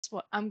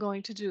what I'm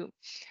going to do.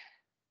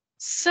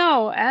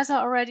 So, as I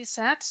already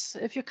said,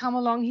 if you come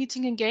along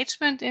heating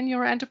engagement in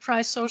your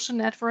enterprise social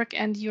network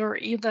and you're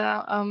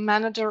either a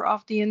manager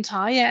of the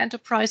entire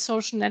enterprise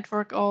social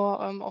network or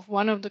of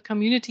one of the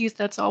communities,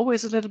 that's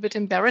always a little bit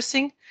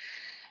embarrassing.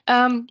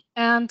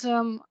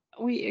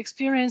 We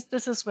experienced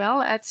this as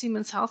well at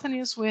Siemens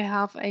Healthineers. We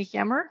have a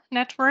Yammer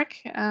network,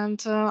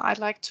 and I'd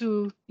like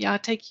to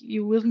take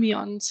you with me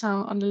on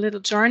a little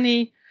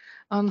journey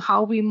on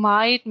how we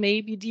might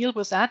maybe deal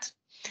with that.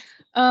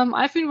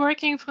 I've been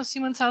working for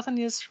Siemens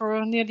Healthineers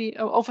for nearly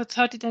over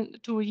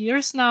 32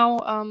 years now.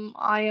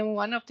 I am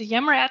one of the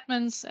Yammer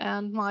admins,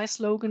 and my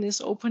slogan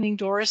is opening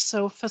doors,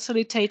 so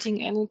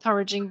facilitating and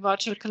encouraging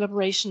virtual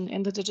collaboration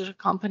in the digital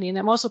company. And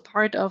I'm also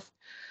part of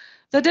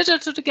the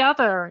Digital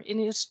Together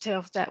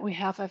initiative that we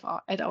have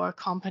at our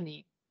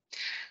company.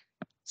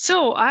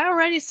 So I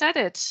already said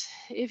it.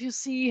 If you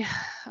see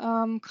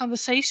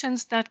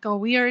conversations that go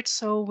weird,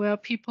 so where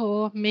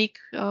people make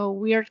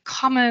weird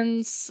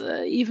comments,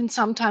 even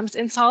sometimes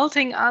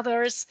insulting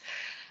others,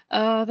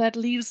 that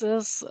leaves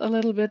us a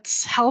little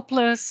bit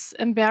helpless,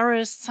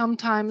 embarrassed.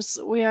 Sometimes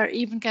we are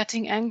even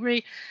getting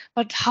angry.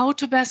 But how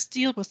to best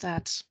deal with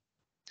that?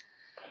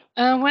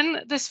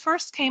 When this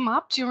first came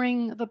up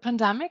during the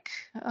pandemic,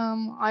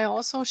 I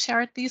also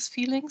shared these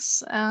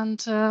feelings.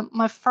 And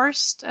my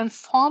first and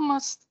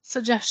foremost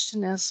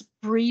suggestion is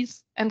breathe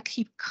and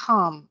keep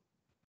calm.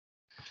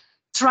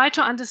 Try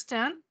to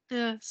understand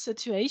the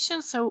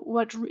situation. So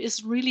what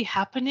is really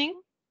happening?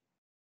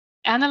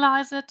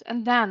 Analyze it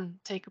and then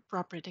take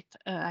appropriate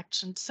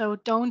action. So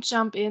don't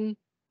jump in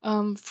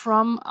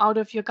from out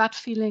of your gut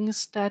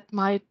feelings. That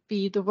might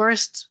be the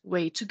worst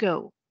way to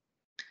go.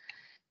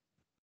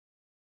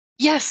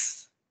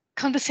 Yes,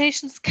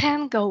 conversations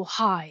can go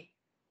high.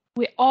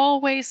 We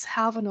always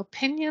have an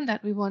opinion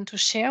that we want to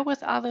share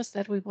with others,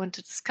 that we want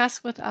to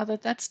discuss with others.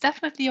 That's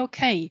definitely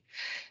okay.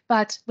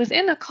 But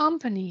within a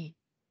company,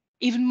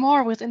 even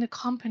more within a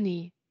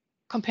company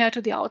compared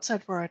to the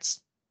outside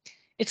worlds,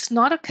 it's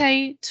not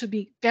okay to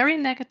be very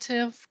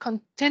negative,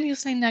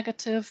 continuously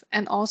negative,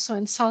 and also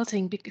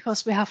insulting,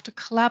 because we have to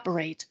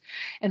collaborate.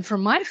 And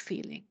from my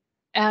feeling,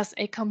 as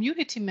a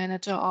community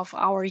manager of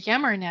our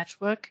Yammer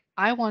network,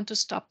 I want to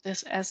stop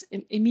this as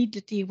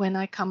immediately when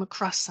I come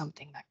across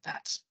something like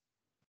that.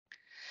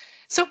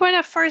 So when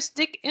I first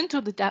dig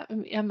into the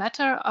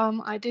matter,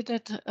 I did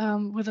it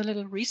with a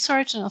little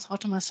research, and I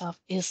thought to myself,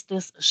 is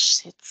this a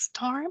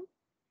shitstorm?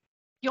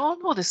 You all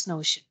know this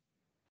notion.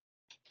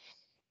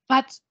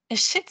 But a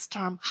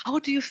shitstorm, how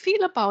do you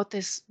feel about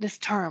this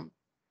term?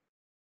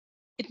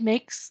 It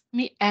makes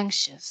me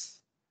anxious.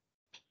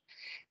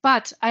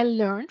 But I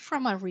learned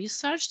from my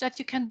research that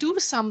you can do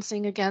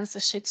something against a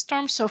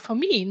shitstorm. So for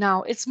me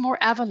now, it's more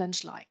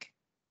avalanche-like.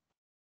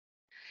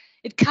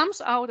 It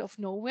comes out of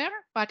nowhere,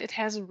 but it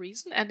has a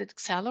reason and it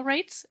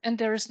accelerates. And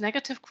there is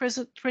negative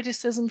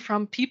criticism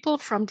from people,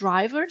 from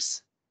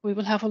drivers. We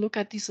will have a look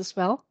at these as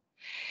well.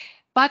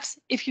 But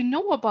if you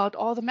know about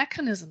all the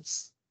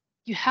mechanisms,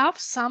 you have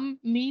some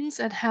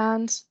means at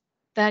hand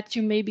that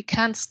you maybe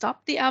can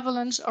stop the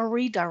avalanche or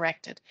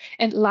redirect it.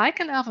 And like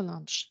an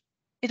avalanche,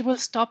 it will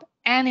stop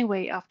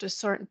anyway after a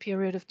certain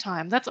period of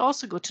time. That's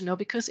also good to know,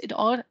 because it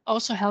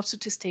also helps you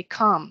to stay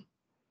calm.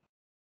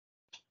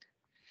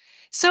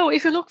 So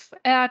if you look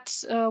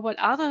at what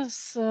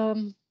others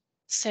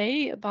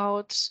say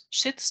about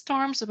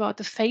shitstorms, about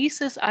the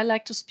phases, I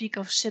like to speak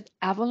of shit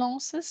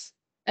avalanches.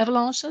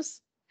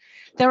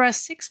 There are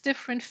 6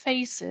 different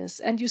phases,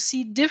 and you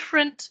see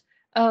different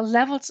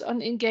levels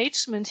on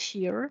engagement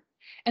here.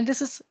 And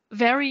this is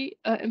very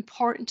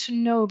important to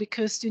know,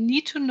 because you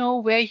need to know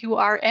where you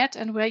are at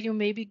and where you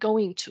may be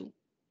going to.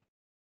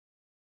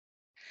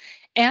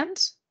 And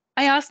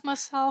I asked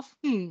myself,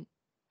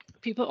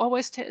 people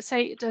always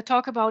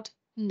talk about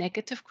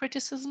negative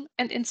criticism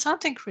and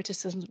insulting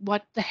criticism.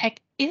 What the heck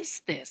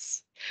is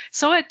this?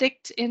 So I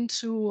digged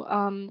into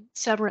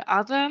several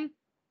other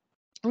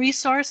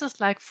resources,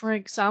 like, for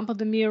example,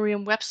 the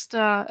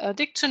Merriam-Webster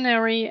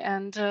dictionary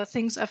and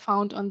things I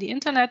found on the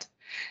internet.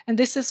 And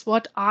this is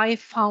what I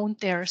found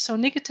there. So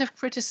negative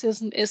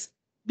criticism is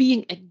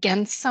being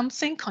against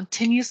something,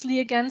 continuously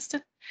against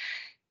it,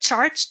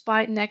 charged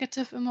by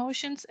negative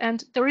emotions.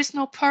 And there is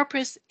no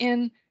purpose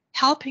in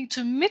helping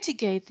to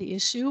mitigate the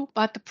issue,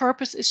 but the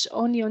purpose is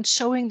only on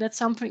showing that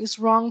something is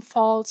wrong,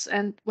 false,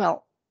 and,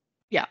 well,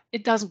 yeah,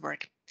 it doesn't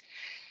work.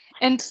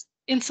 And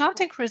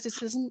insulting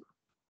criticism,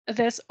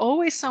 there's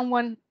always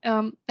someone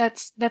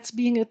that's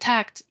being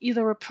attacked,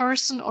 either a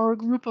person or a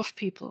group of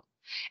people.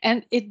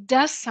 And it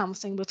does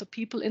something with the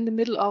people in the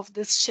middle of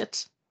this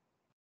shit.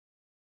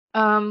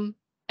 And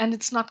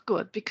it's not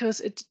good, because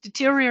it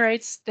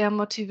deteriorates their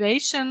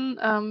motivation.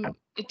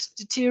 It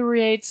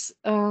deteriorates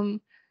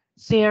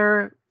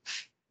their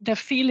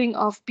feeling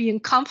of being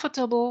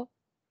comfortable.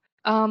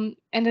 And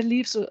it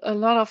leaves a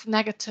lot of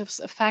negative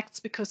effects,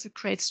 because it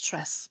creates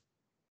stress.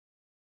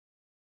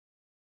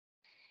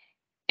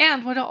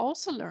 And what I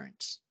also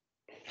learned,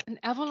 an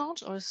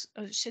avalanche or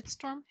a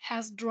shitstorm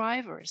has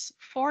drivers,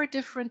 4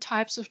 different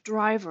types of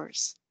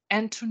drivers.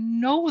 And to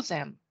know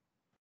them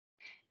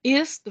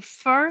is the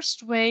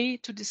first way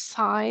to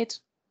decide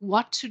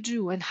what to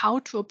do and how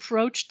to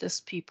approach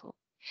these people.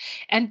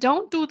 And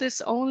don't do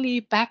this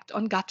only backed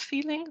on gut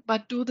feeling,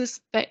 but do this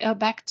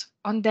backed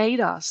on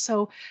data.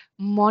 So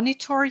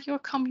monitor your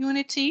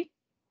community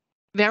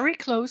very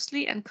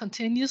closely and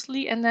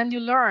continuously, and then you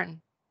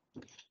learn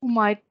who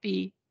might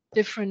be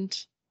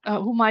different,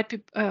 who might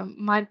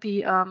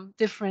be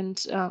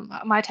different,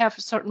 might have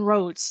certain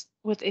roles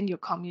within your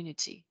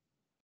community.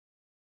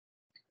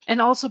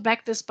 And also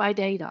back this by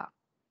data.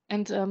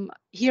 And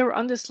here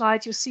on the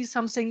slide, you see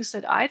some things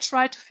that I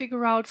try to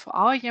figure out for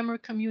our Yammer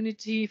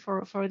community,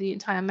 for the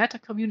entire Meta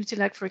community.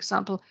 Like, for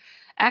example,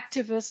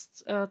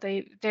 activists,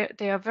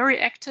 they are very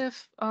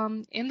active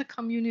in the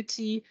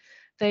community.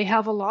 They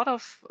have a lot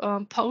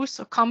of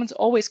posts or comments,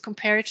 always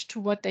compared to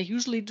what they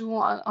usually do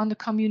on the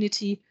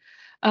community.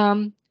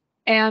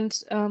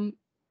 And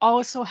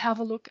also have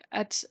a look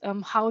at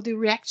how the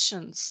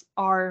reactions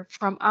are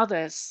from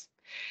others.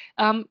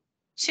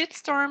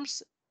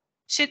 Shitstorms,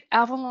 shit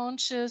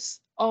avalanches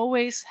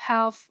always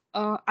have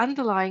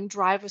underlying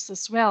drivers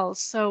as well.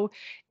 So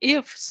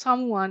if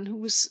someone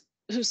who's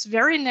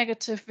very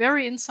negative,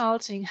 very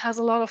insulting, has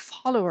a lot of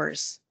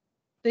followers,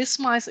 this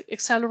might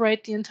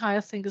accelerate the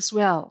entire thing as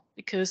well,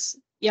 because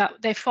yeah,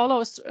 they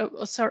follow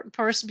a certain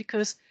person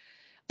because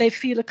they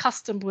feel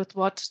accustomed with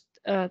what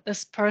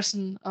this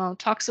person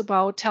talks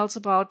about, tells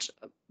about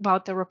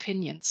their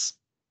opinions.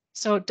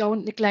 So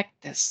don't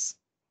neglect this.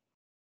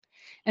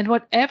 And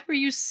whatever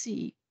you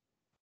see,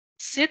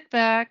 sit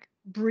back,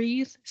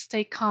 breathe,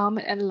 stay calm,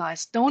 and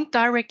analyze. Don't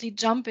directly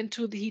jump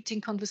into the heating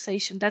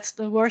conversation. That's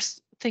the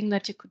worst thing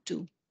that you could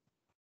do.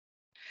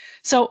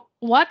 So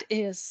what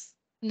is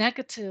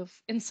negative,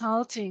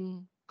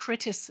 insulting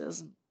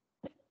criticism?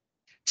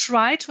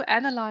 Try to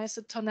analyze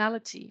the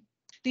tonality.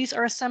 These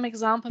are some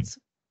examples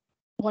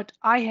what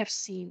I have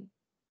seen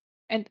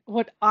and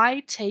what I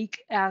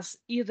take as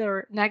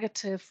either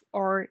negative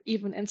or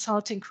even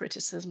insulting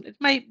criticism. It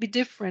may be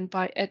different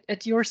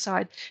at your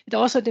side. It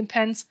also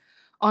depends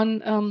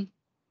on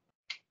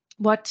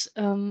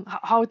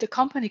how the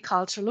company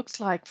culture looks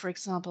like. For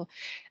example,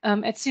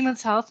 at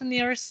Siemens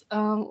Healthineers,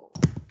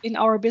 in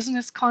our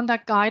business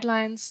conduct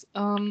guidelines,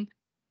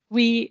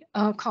 we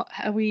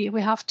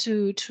have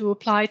to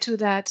apply to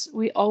that.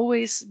 We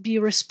always be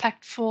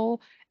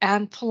respectful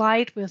and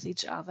polite with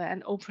each other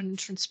and open and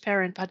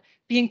transparent. But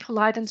being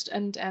polite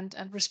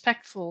and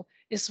respectful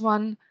is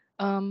one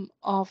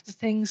of the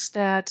things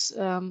that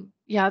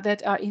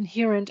that are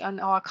inherent in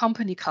our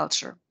company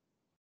culture.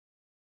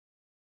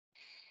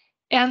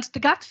 And the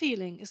gut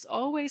feeling is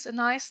always a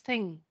nice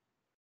thing,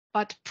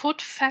 but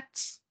put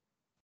facts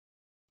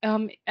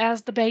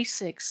as the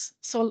basics.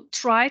 So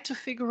try to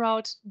figure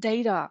out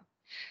data.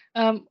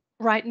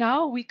 Right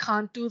now, we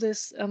can't do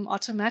this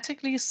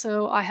automatically,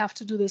 so I have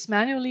to do this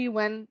manually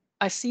when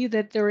I see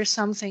that there is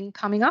something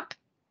coming up.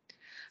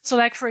 So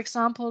like, for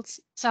example,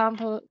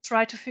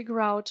 try to figure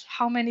out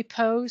how many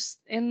posts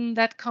in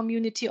that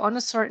community on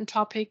a certain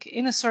topic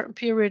in a certain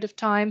period of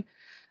time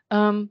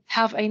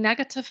have a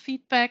negative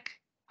feedback.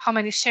 How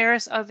many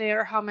shares are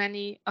there? How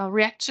many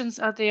reactions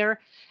are there?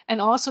 And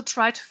also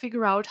try to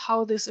figure out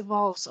how this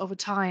evolves over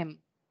time.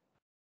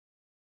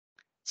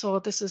 So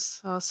this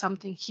is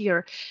something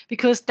here,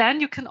 because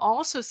then you can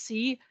also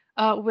see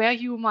where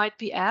you might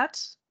be at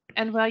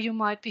and where you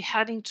might be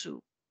heading to.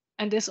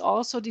 And this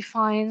also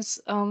defines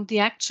the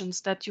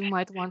actions that you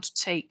might want to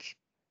take.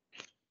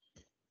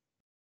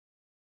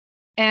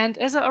 And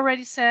as I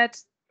already said,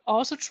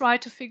 also try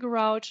to figure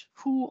out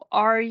who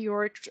are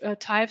your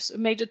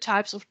major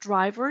types of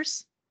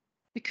drivers,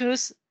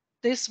 because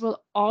this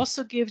will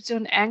also give you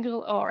an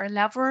angle or a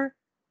lever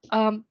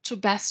to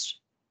best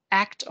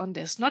act on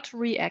this, not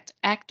react,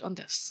 act on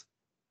this.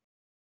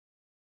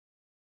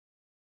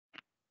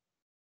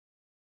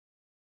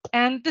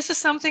 And this is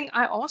something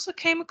I also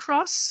came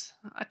across.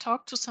 I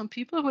talked to some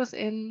people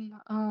within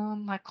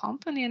my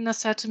company, and they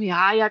said to me,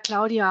 yeah,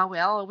 Claudia,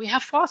 well, we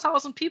have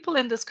 4,000 people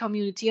in this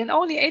community and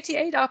only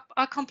 88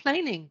 are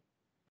complaining.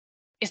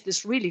 Is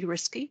this really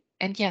risky?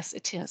 And yes,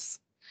 it is.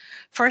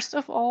 First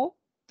of all,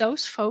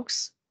 those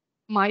folks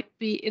might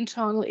be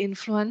internal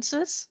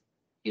influences.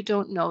 You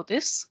don't know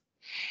this.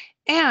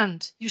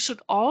 And you should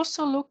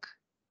also look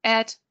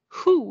at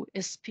who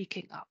is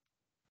speaking up.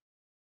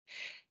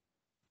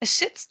 A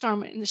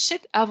shitstorm and a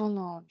shit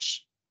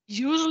avalanche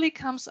usually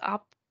comes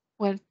up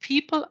when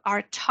people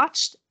are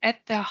touched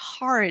at their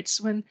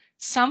hearts, when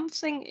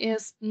something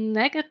is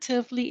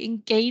negatively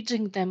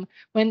engaging them,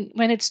 when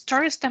it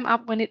stirs them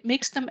up, when it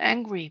makes them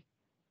angry.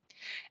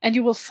 And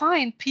you will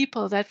find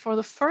people that for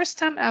the first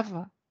time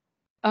ever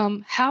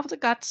have the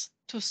guts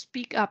to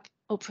speak up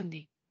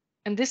openly.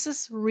 And this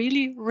is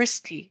really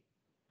risky,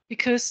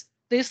 because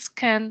this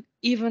can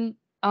even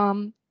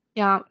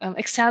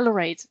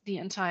accelerate the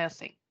entire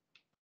thing.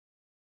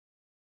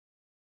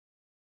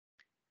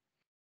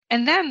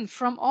 And then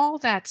from all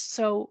that,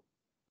 so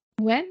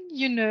when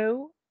you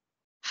know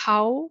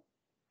how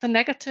the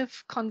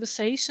negative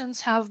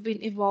conversations have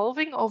been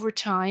evolving over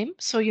time,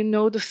 so you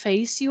know the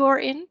phase you are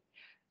in,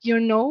 you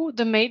know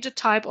the major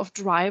type of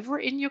driver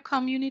in your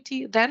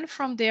community. Then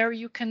from there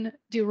you can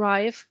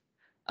derive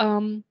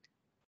an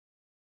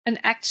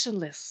action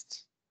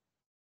list.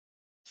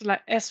 So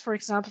like, as for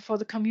example, for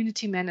the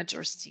community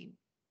managers team.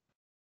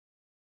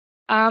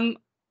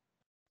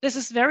 This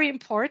is very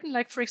important.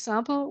 Like for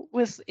example,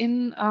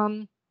 within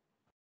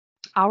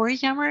our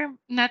Yammer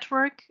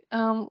network,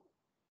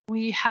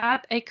 we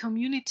had a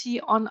community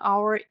on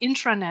our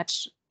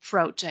intranet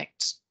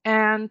project,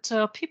 and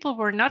people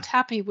were not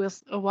happy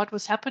with what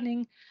was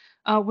happening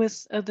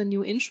with the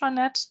new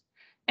intranet,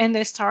 and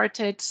they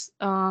started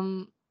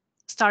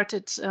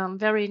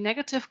very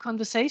negative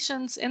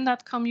conversations in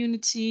that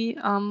community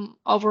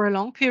over a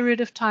long period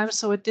of time.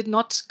 So it did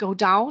not go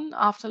down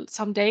after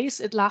some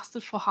days. It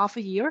lasted for half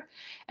a year,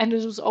 and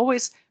it was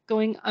always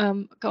going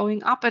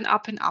up and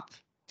up and up.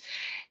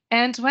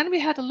 And when we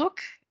had a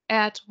look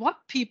at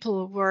what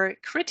people were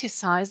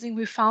criticizing,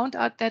 we found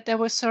out that there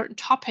were certain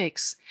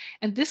topics.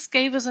 And this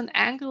gave us an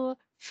angle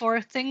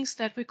for things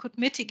that we could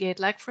mitigate.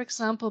 Like, for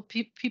example,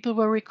 people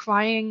were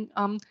requiring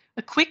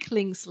a quick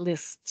links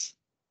list.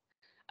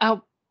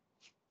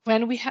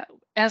 When we had,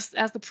 as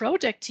the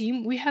project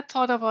team, we had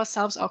thought of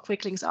ourselves, our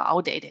quick links are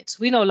outdated.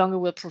 We no longer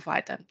will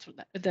provide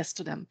this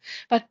to them.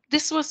 But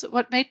this was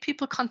what made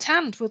people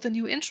content with the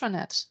new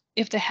intranet,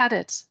 if they had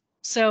it.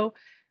 So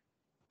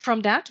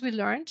from that, we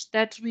learned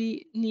that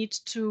we need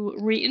to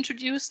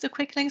reintroduce the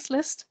quick links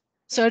list.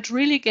 So it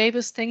really gave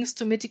us things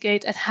to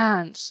mitigate at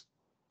hand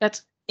that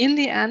in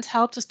the end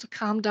helped us to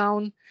calm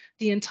down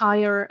the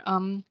entire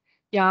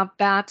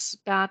bad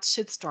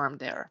shitstorm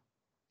there.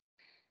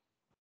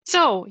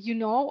 So you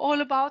know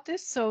all about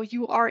this. So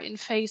you are in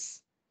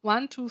phase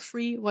 1, 2,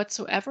 3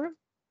 whatsoever.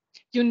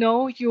 You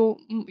know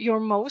your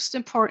most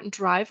important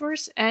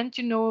drivers, and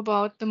you know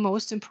about the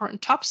most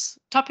important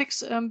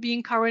topics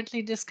being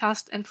currently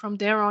discussed, and from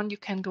there on you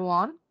can go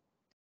on.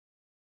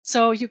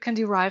 So you can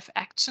derive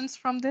actions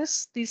from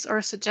this. These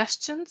are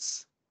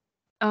suggestions.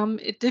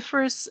 It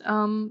differs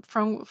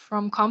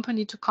from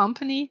company to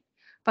company,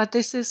 but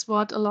this is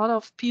what a lot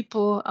of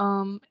people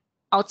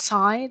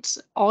outside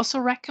also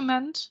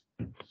recommend.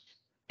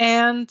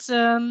 And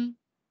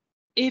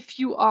if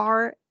you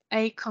are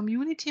a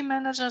community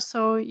manager,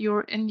 so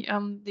you're in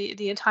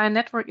the entire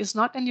network is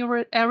not in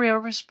your area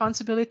of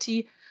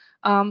responsibility.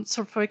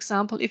 So for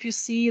example, if you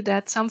see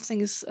that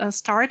something is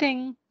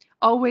starting,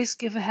 always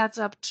give a heads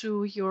up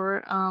to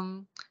your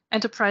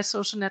enterprise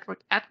social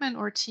network admin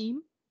or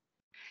team.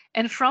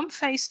 And from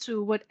phase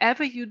 2,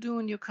 whatever you do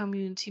in your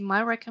community,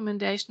 my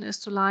recommendation is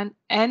to align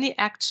any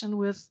action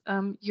with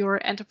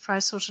your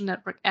enterprise social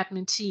network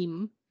admin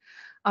team.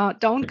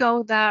 Don't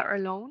go there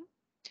alone.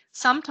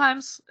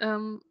 Sometimes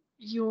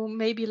you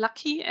may be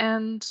lucky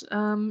and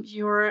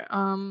your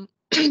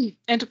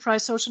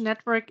enterprise social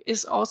network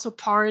is also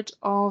part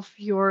of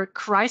your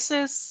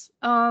crisis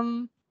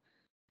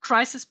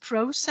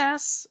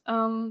process.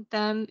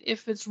 Then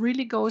if it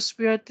really goes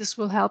weird, this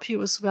will help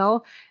you as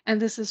well.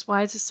 And this is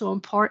why it is so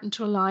important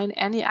to align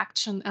any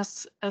action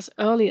as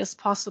early as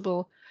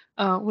possible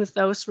with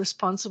those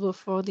responsible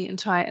for the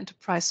entire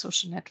enterprise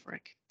social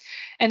network.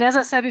 And as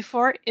I said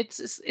before,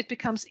 it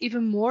becomes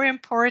even more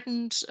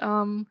important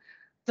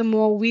the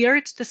more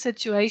weird the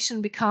situation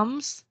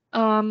becomes.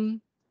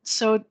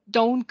 So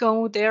don't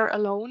go there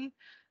alone.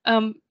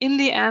 In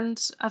the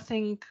end, I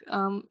think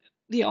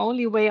the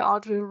only way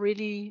out will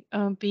really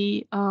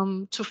be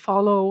to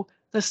follow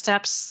the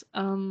steps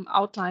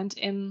outlined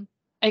in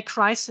a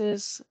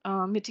crisis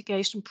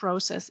mitigation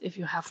process if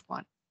you have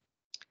one.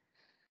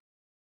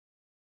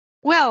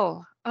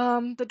 Well,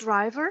 the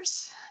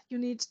drivers, you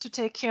need to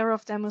take care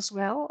of them as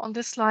well. On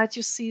this slide,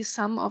 you see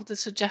some of the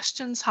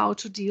suggestions how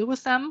to deal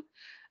with them.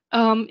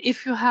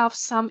 If you have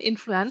some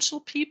influential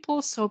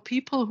people, so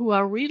people who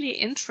are really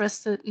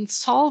interested in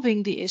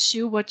solving the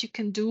issue, what you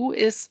can do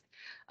is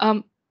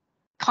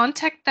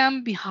contact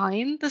them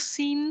behind the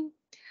scene,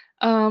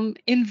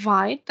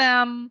 invite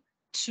them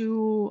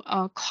to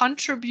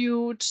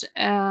contribute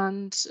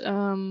and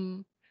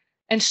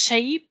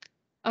shape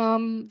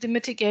the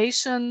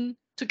mitigation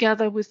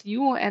together with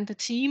you and the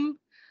team.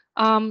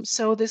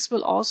 So this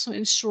will also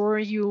ensure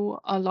you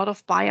a lot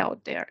of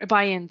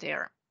buy-in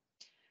there.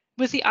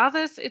 With the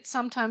others, it's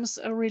sometimes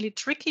really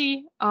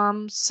tricky.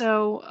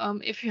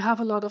 If you have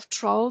a lot of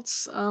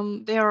trolls,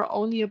 they are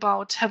only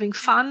about having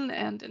fun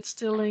and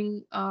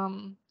instilling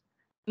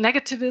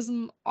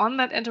negativism on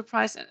that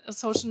enterprise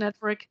social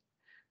network.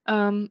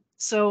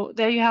 So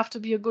there you have to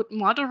be a good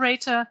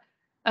moderator.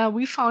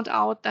 We found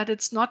out that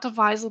it's not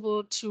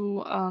advisable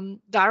to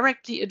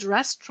directly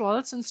address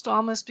trolls and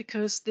stormers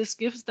because this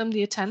gives them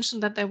the attention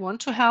that they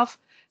want to have.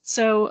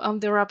 So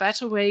there are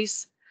better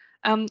ways.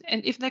 And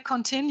if they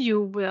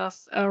continue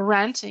with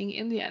ranting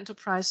in the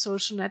enterprise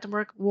social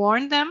network,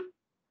 warn them,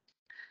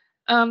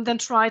 then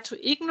try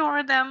to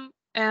ignore them.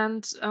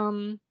 And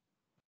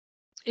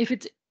if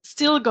it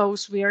still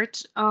goes weird,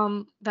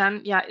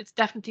 then yeah, it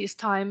definitely is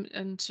time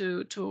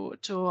to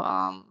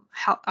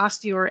help,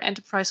 ask your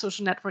enterprise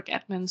social network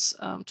admins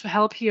to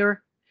help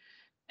here.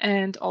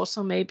 And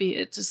also maybe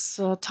it is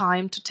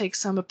time to take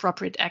some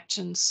appropriate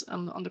actions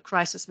on the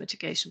crisis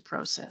mitigation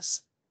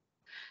process.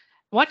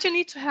 What you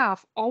need to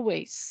have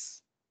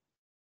always,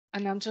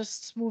 and I'm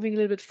just moving a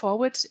little bit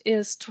forward,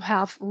 is to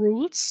have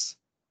rules,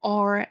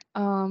 or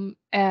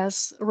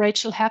as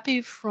Rachel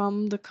Happy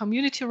from the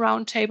Community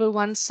Roundtable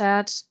once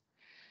said,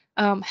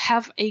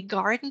 have a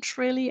garden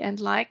really, and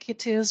like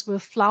it is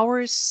with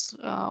flowers,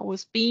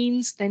 with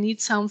beans, they need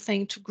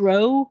something to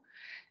grow.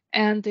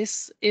 And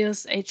this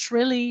is a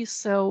trilly,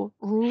 so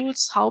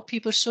rules how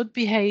people should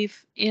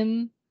behave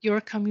in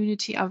your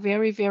community are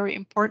very, very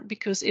important,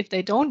 because if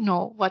they don't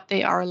know what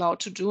they are allowed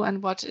to do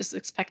and what is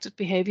expected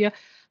behavior,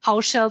 how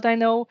shall they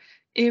know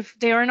if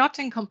they are not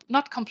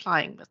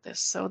complying with this?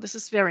 So this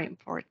is very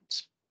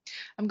important.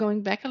 I'm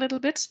going back a little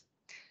bit.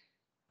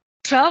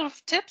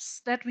 12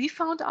 tips that we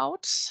found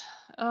out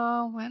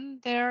when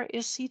there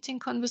is heating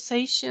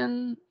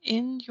conversation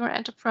in your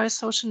enterprise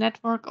social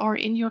network or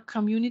in your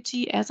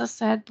community. As I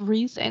said,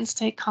 breathe and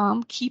stay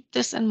calm. Keep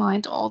this in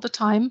mind all the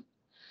time.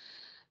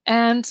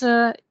 And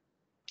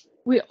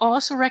we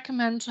also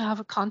recommend to have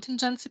a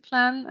contingency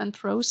plan and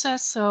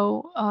process.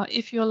 So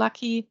if you're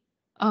lucky,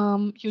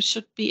 you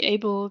should be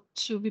able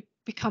to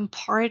become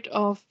part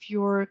of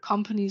your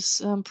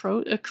company's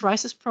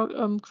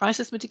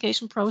crisis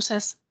mitigation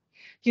process.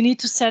 You need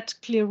to set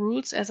clear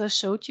rules, as I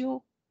showed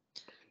you,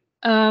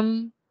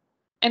 and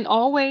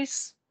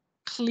always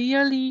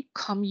clearly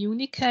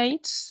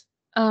communicate.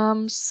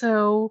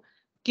 So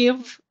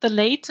give the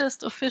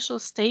latest official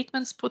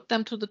statements, put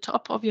them to the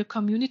top of your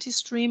community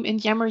stream. In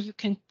Yammer, you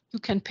can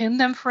pin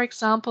them, for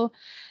example.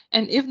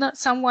 And if not,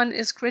 someone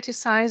is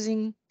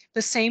criticizing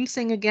the same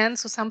thing again,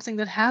 so something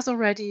that has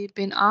already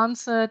been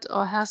answered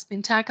or has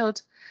been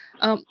tackled,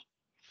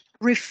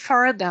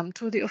 refer them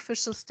to the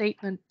official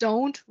statement.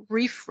 Don't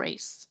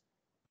rephrase.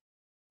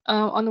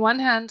 On the one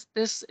hand,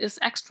 this is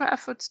extra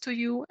efforts to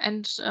you,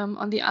 and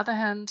on the other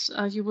hand,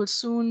 you will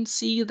soon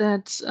see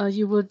that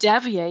you will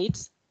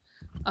deviate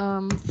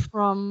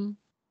from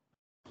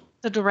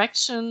the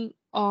direction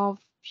of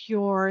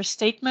your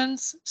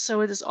statements.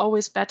 So it is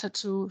always better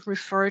to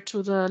refer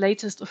to the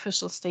latest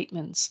official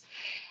statements.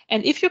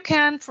 And if you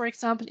can, for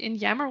example, in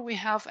Yammer, we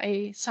have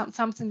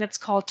something that's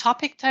called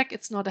topic tag.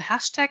 It's not a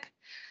hashtag,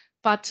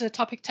 but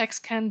topic tags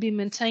can be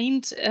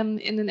maintained in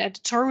an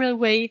editorial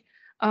way.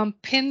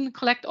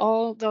 Collect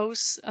all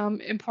those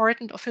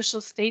important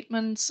official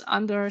statements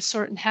under a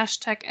certain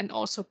hashtag, and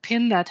also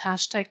pin that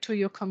hashtag to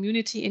your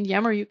community. In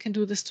Yammer, you can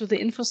do this to the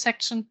info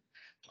section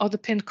or the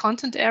pinned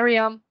content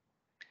area.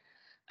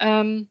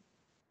 And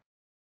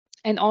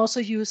also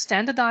use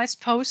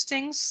standardized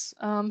postings.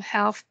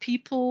 Have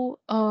people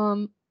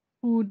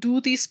who do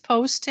these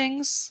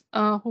postings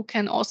who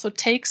can also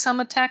take some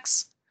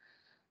attacks.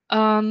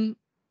 And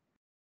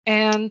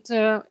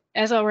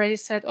as I already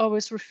said,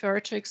 always refer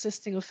to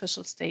existing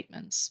official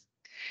statements.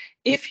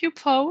 If you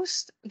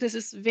post, this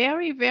is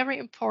very, very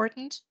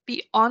important,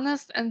 be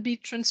honest and be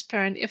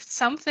transparent. If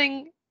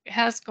something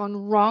has gone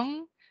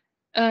wrong,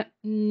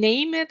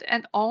 name it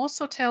and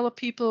also tell the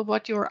people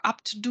what you're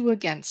up to do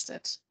against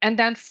it, and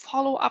then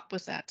follow up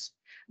with that.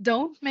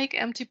 Don't make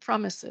empty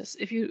promises.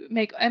 If you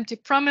make empty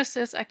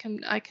promises, I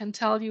can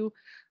tell you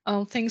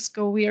things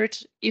go weird,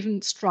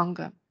 even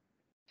stronger.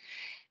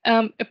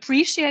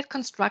 Appreciate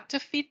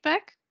constructive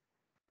feedback,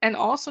 and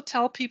also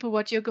tell people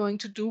what you're going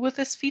to do with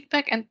this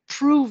feedback and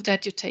prove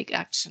that you take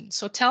action.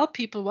 So tell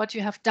people what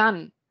you have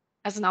done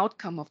as an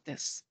outcome of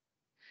this.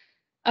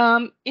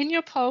 In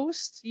your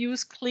post,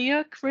 use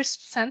clear,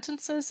 crisp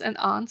sentences and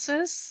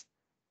answers.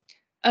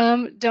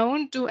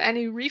 Don't do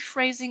any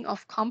rephrasing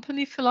of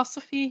company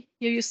philosophy.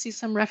 Here you see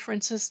some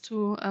references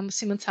to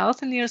Siemens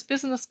Healthineers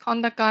business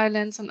conduct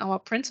guidelines and our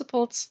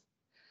principles.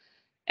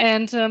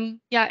 And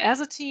yeah, as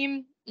a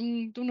team,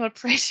 do not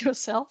praise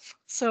yourself.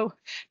 So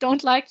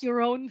don't like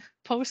your own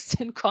posts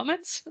and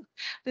comments.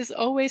 This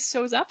always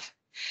shows up.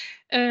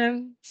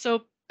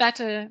 So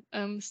better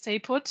stay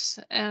put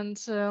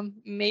and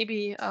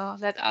maybe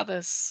let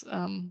others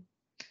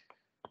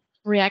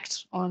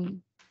react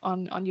on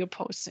your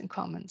posts and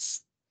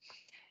comments.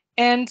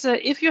 And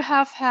if you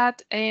have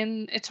had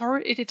an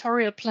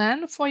editorial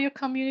plan for your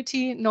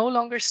community, no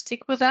longer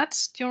stick with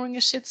that during a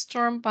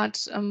shitstorm,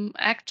 but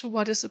act to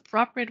what is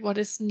appropriate, what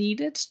is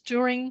needed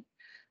during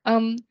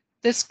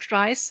this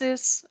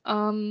crisis.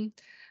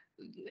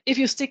 If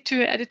you stick to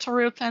your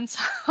editorial plan,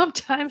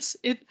 sometimes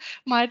it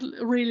might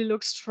really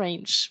look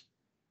strange.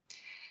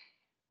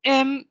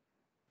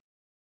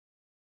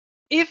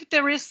 If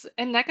there is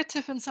a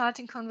negative,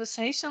 insulting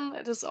conversation,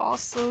 it is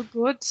also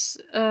good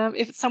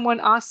if someone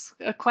asks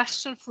a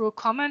question through a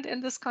comment in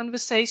this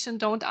conversation,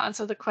 don't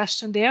answer the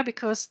question there,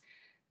 because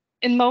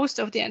in most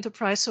of the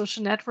enterprise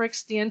social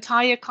networks, the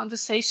entire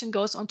conversation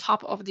goes on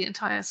top of the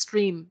entire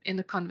stream in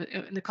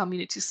the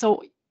community.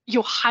 So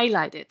you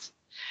highlight it.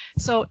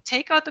 So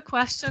take out the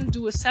question,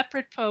 do a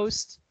separate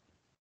post,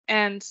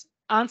 and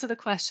answer the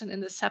question in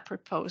the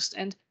separate post,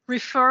 and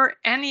refer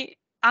any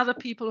other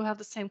people who have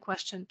the same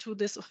question to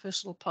this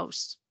official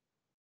post.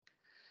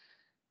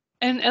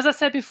 And as I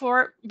said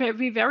before,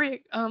 be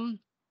very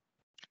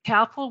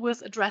careful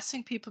with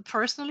addressing people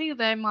personally.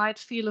 They might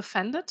feel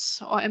offended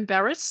or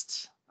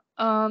embarrassed.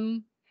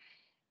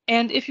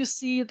 And if you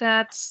see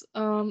that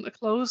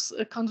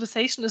a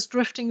conversation is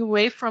drifting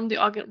away from the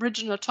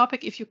original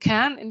topic, if you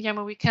can, in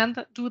Yammer we can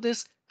do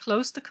this,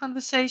 close the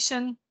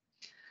conversation.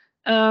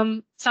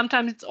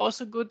 Sometimes it's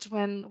also good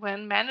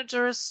when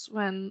managers,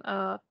 when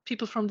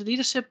people from the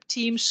leadership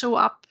team show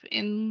up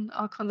in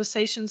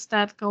conversations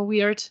that go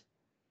weird.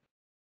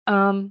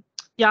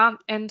 Yeah,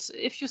 and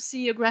if you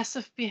see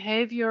aggressive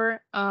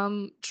behavior,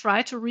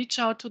 try to reach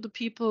out to the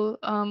people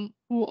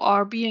who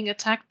are being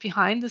attacked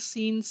behind the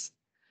scenes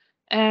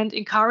and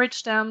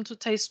encourage them to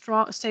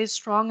stay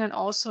strong, and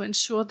also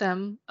ensure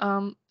them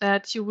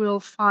that you will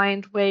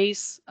find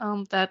ways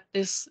that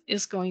this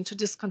is going to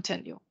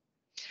discontinue.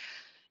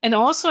 And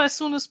also, as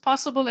soon as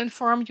possible,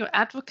 inform your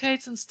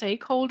advocates and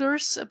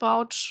stakeholders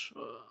about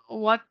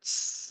what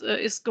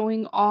is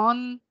going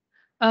on,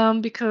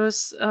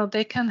 because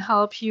they can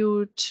help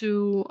you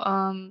to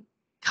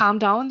calm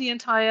down the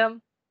entire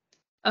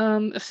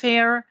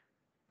affair.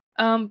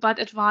 But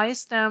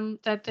advise them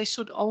that they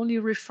should only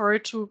refer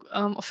to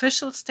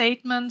official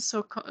statements,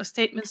 so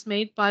statements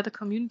made by the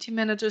community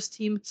managers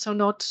team, so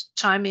not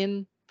chime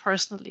in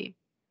personally.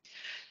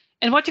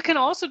 And what you can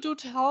also do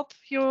to help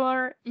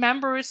your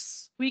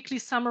members weekly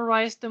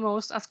summarize the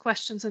most asked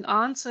questions and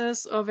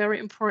answers, or very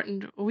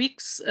important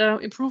weeks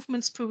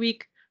improvements per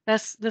week.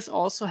 This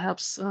also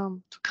helps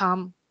to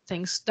calm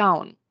things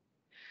down.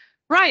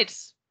 Right,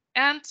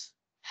 and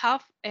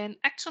have an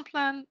action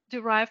plan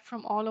derived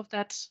from all of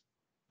that.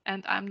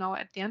 And I'm now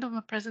at the end of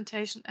my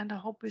presentation, and I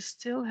hope we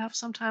still have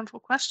some time for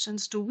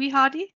questions. Do we, Hadi?